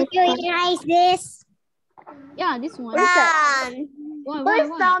 Can you realize this? Yeah, this one. Run. Why? Please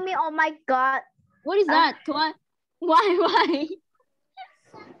tell me. Oh my God. What is that? Why? Why?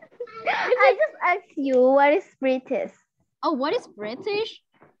 I just asked you what is British. Oh, what is British?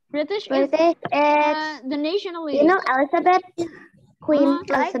 British is British the nationality. you know Elizabeth? Queen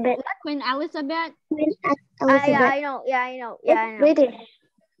Elizabeth. Queen Elizabeth. Queen Yeah, Elizabeth. I know. I know. British.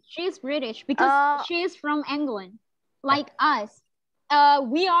 She's British because she is from England, like us.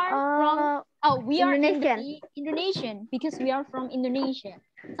 We are Indonesian. Indonesian because we are from Indonesia.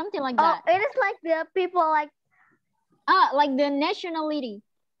 Something like that. It is like the people like like the nationality.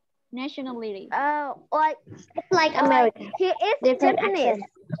 Like America. He is Different Japanese.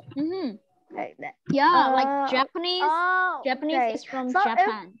 Like that. Yeah, like Japanese. Japanese is from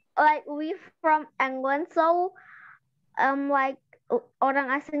Japan. Like we from England, so like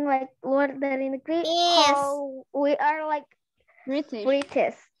orang asing like luar dari negeri. Yes. So we are like British.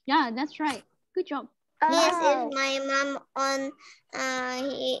 Yeah, that's right. Good job. Yes, is my mom on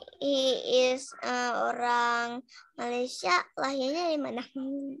he is orang Malaysia, lahirnya di mana?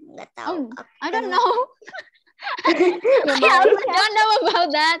 Nggak tahu. I don't know. I also don't know about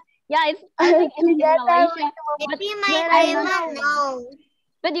that. Yeah, I think it's in Malaysia. Maybe my mom knows.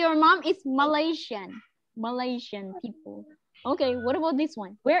 But your mom is Malaysian people. Okay, what about this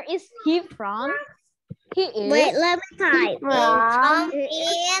one? Where is he from? He is. Wait, let me type. From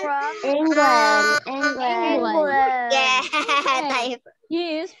England. Yeah, type.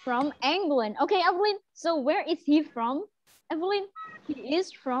 He is from England. Okay, Evelyn. So where is he from? Evelyn, he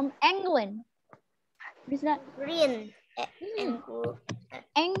is from England. What is that? Green.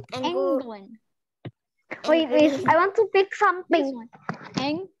 England. Wait. I want to pick something.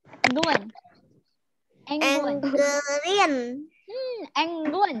 England. England.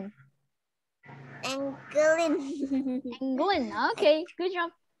 Okay, good job.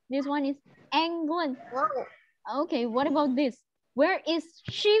 This one is England. Wow. Okay, what about this? Where is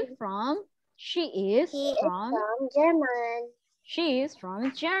she from? She is from German. She is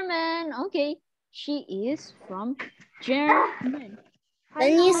from German. Okay, she is from German.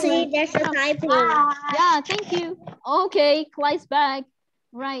 Can you see there's a typo? Yeah, thank you. Okay, Cla's back.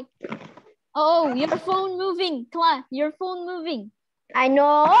 Right. Oh, your phone moving, Cla. Your phone moving. I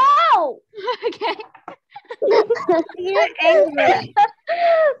know. Okay. You're angry.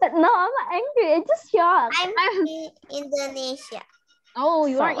 No, I'm not angry. I just shocked. I'm in Indonesia. Oh,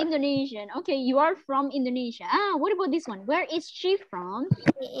 you are Indonesian. Okay, you are from Indonesia. What about this one? Where is she from?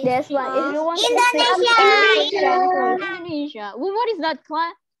 This one. If you want Indonesia. Well, what is that,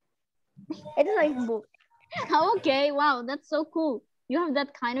 Cla? It is like book. Okay, wow, that's so cool. You have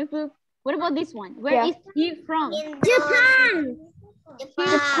that kind of book. What about this one? Where is he from? Japan.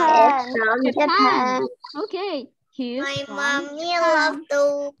 Japan. Okay. My mommy love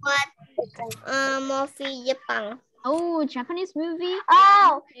to watch movie Japan. Oh, Japanese movie?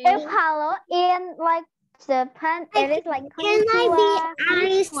 Oh, okay. If hello in like Japan, it is like Can I be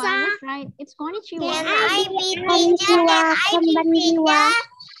Arisa? That's right. It's konnichiwa. Can I be teacher? Can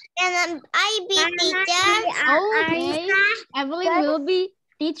I be teacher? Okay. Evelyn will be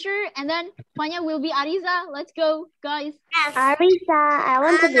teacher and then Fanya will be Ariza. Let's go, guys. Yes. Arisa, I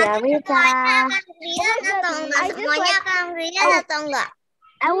want to be Arisa.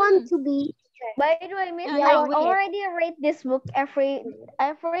 I want to be. By the way, Miss, I already read this book every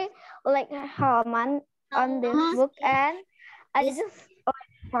like halaman on this book, and I just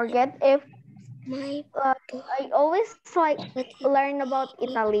forget if I always like learn about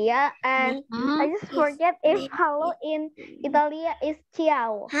Italia, and I just forget if hello in Italia is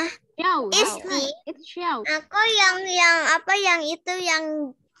ciao. Hah? Ciao. Is It's ciao. Aku yang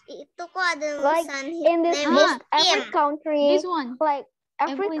itu kok ada Like tulisan in this book, every country, This one. like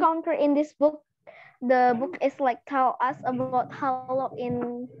every country in this book, the book is like tell us about hello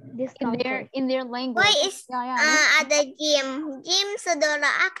in this country. In their language. Why is ada Jim saudara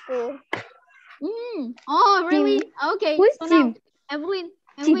aku. Oh, really? Okay. Who's So now, Jim? Evelyn,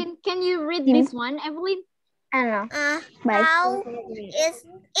 Jim. can you read this one, Evelyn? I don't know. How is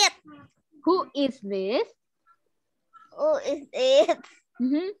it? Who is this? Who is it?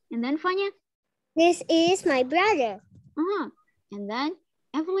 And then Fanya. This is my brother. And then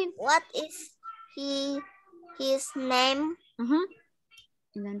Evelyn. What is his name?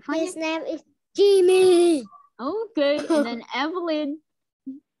 And then Fanya. His name is Jimmy. Okay. And then Evelyn.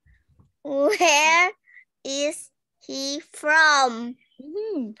 Where is he from?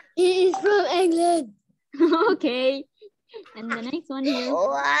 He is from England. Okay. And the next one here.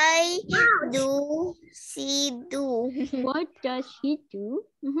 Why do she do? What does she do?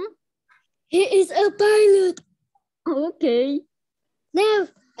 He is a pilot. Okay.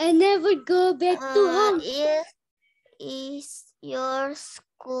 I never go back to home. Is your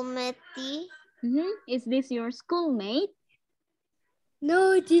schoolmate? Is this your schoolmate?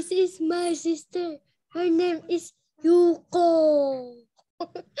 No, this is my sister. Her name is Yuko.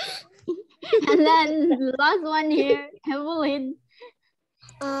 And then the last one here, Evelyn.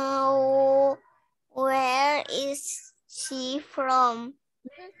 Where is she from?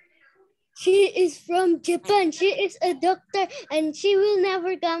 She is from Japan. She is a doctor and she will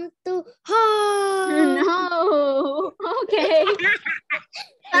never come to home. No. Okay.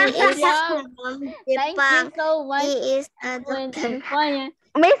 Good job. Thank you so much. He is a Evelyn doctor. and Fanya.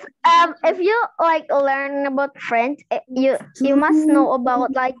 Miss, if you like learn about French, you must know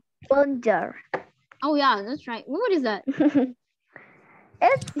about like bonjour. Oh yeah, that's right. What is that?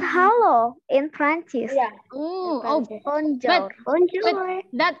 It's hello in French. Yeah. Oh, Bonjour.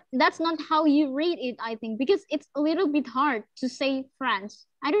 but that's not how you read it, I think, because it's a little bit hard to say French.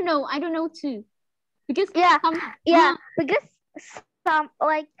 I don't know too. Because because some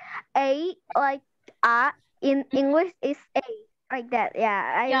like a in English is a like that. Yeah,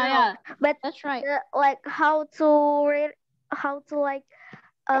 I know. But that's right. Like how to read, how to like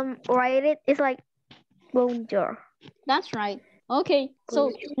write it is like bonjour. That's right. Okay,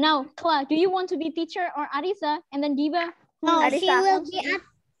 so now, Cla, do you want to be teacher or Arisa? And then Diva? No, Arisa. she will be a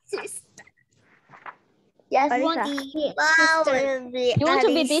sister. Yes, You want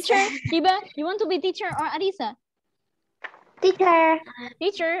to be teacher, Diva? You want to be teacher or Arisa? teacher.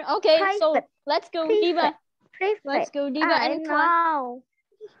 Teacher. Okay, so Private. let's go, Diva. Let's go, Diva and Cla. know.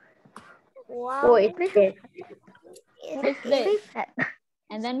 Wow. Who is this? What is this?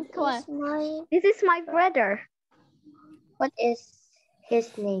 And then Cla. This is my brother. What is his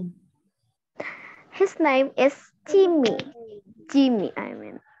name? His name is Jimmy. Jimmy, I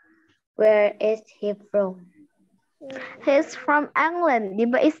mean. Where is he from? He's from England.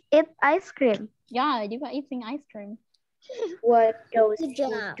 Diba is eat ice cream. Yeah, Diva eating ice cream. What does he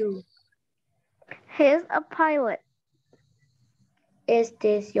do? He's a pilot. Is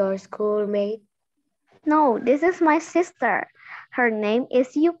this your schoolmate? No, this is my sister. Her name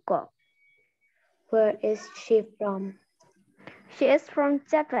is Yuko. Where is she from? She is from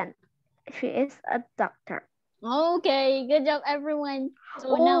Japan. She is a doctor. Okay, good job, everyone.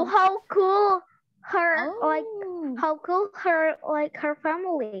 So now, how cool her her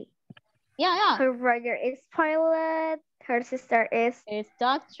family. Yeah. Her brother is pilot. Her sister is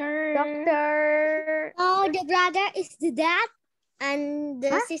doctor. Oh, the brother is the dad, and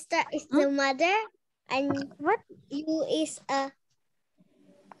the sister is the mother, and you is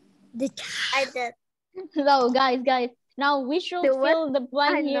the child. So guys, now we should fill the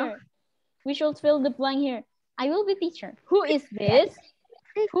blank here. We should fill the blank here. I will be teacher. Who is this?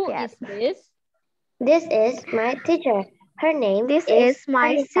 Who is this? This is my teacher. Her name is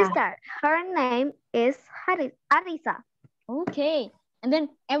my Arisa. sister. Her name is Arisa. Okay. And then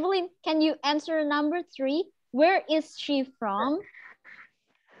Evelyn, can you answer number 3? Where is she from?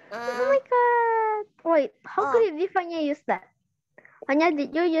 Oh my god. Wait, how could Vanya use that? Vanya,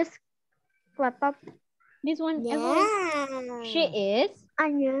 did you use laptop? This one, Yeah. Evelyn. She is?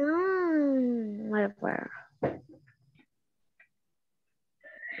 Whatever.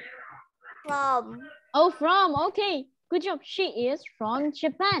 From. Oh, from. Okay. Good job. She is from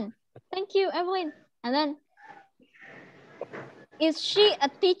Japan. Thank you, Evelyn. And then Is she a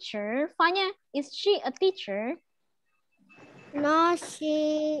teacher? Fanya, is she a teacher? No,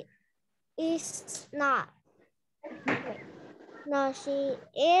 she is not. Wait. No, she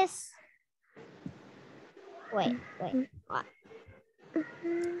is. Wait. What?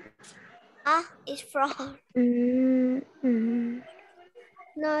 Is from.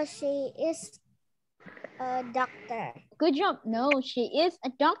 No, she is a doctor. Good job. No, she is a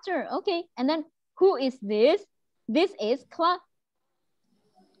doctor. Okay. And then who is this? This is Kelas.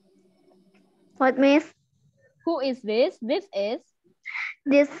 What, miss? Who is this? This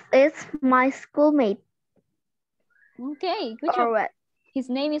is my schoolmate. Okay, good Or job. what? His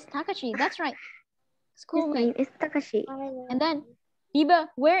name is Takashi. That's right. His Schoolmate. name is Takashi. And then,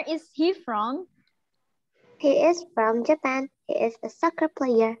 Iba, where is he from? He is from Japan. He is a soccer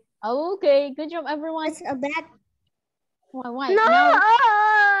player. Okay, good job, everyone. It's a bad. Why? No!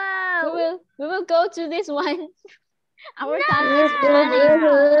 Now, we will go to this one. Our time is running.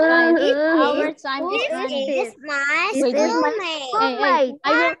 Our time is running. This is my Wait, schoolmate.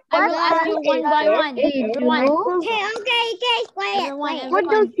 I will ask you one by one. Everyone. Okay. Quiet. Everyone. What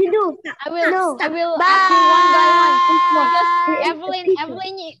don't you do? I will ask you one by one. Because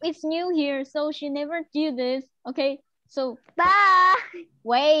Evelyn is new here, so she never do this. Okay, so Bye.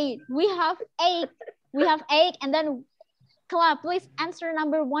 wait, we have 8. We have 8, and then Kelas, please answer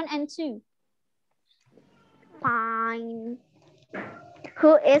number 1 and 2. Fine.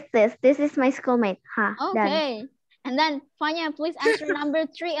 Who is this? This is my schoolmate. Huh, Okay. And then Fanya, please answer number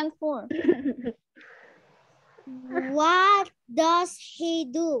 3 and 4. What does he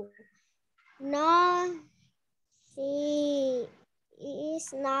do? No, he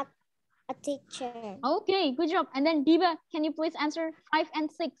is not a teacher. Okay, good job. And then Diba, can you please answer 5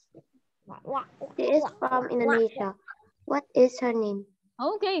 and 6? She is from Indonesia. What is her name?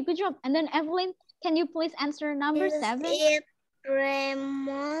 Okay, good job. And then Evelyn, can you please answer number 7? Is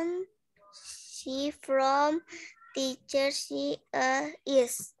Raymond. She from teacher. She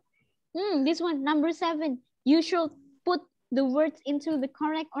is. This one, number 7. You should put the words into the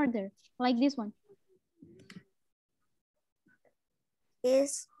correct order, like this one.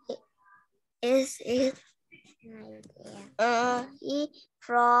 Is it? He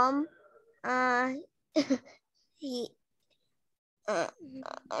from. He.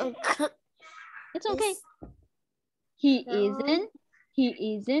 It's okay. He isn't.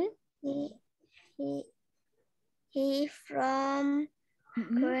 He from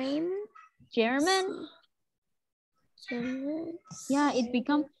German. German. Yeah, it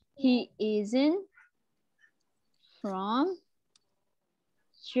becomes he isn't from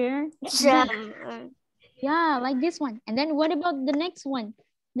German. Yeah, like this one. And then what about the next one?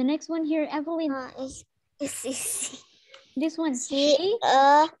 The next one here, Evelyn. This one. She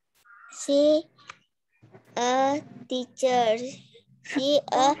teacher.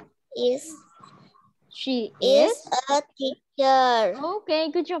 She is a teacher.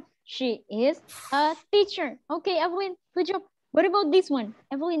 Okay, good job. She is a teacher. Okay, Evelyn, good job. What about this one?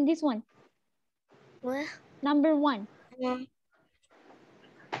 Evelyn, this one. What? Number 1.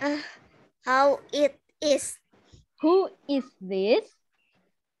 How it is. Who is this?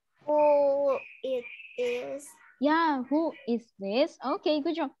 Who it is. Yeah, who is this? Okay,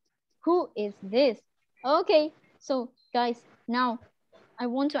 good job. Who is this? Okay, so guys, now I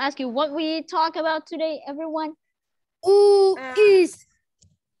want to ask you what we talk about today, everyone. Who is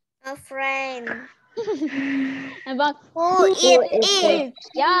a friend? About who it is.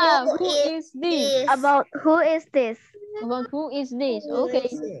 Yeah, who is this? About who is this? About who is this? Okay,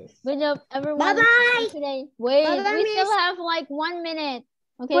 good job, everyone. Bye-bye. Today. Wait, Bye-bye, we still miss. have like 1 minute.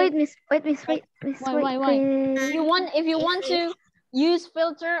 Okay. Wait, miss. Wait. Why? If you want to use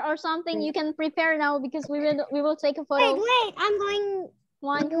filter or something, you can prepare now because we will take a photo. Wait, I'm going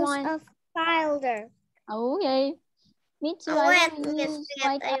Come on. a filter. Okay. Me too.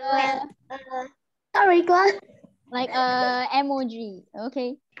 Sorry, class. Like emoji.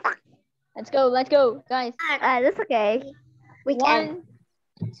 Okay. Let's go, guys. That's okay. We can.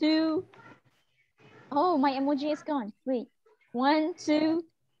 1, 2. Oh, my emoji is gone. Wait. 1, 2,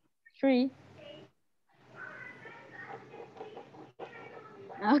 3.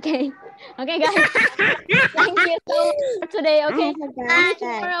 Okay, guys. Thank you so much for today. Okay, see you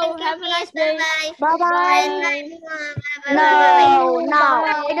tomorrow. Have a nice day. Bye-bye. No,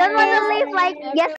 I don't want to leave like yes.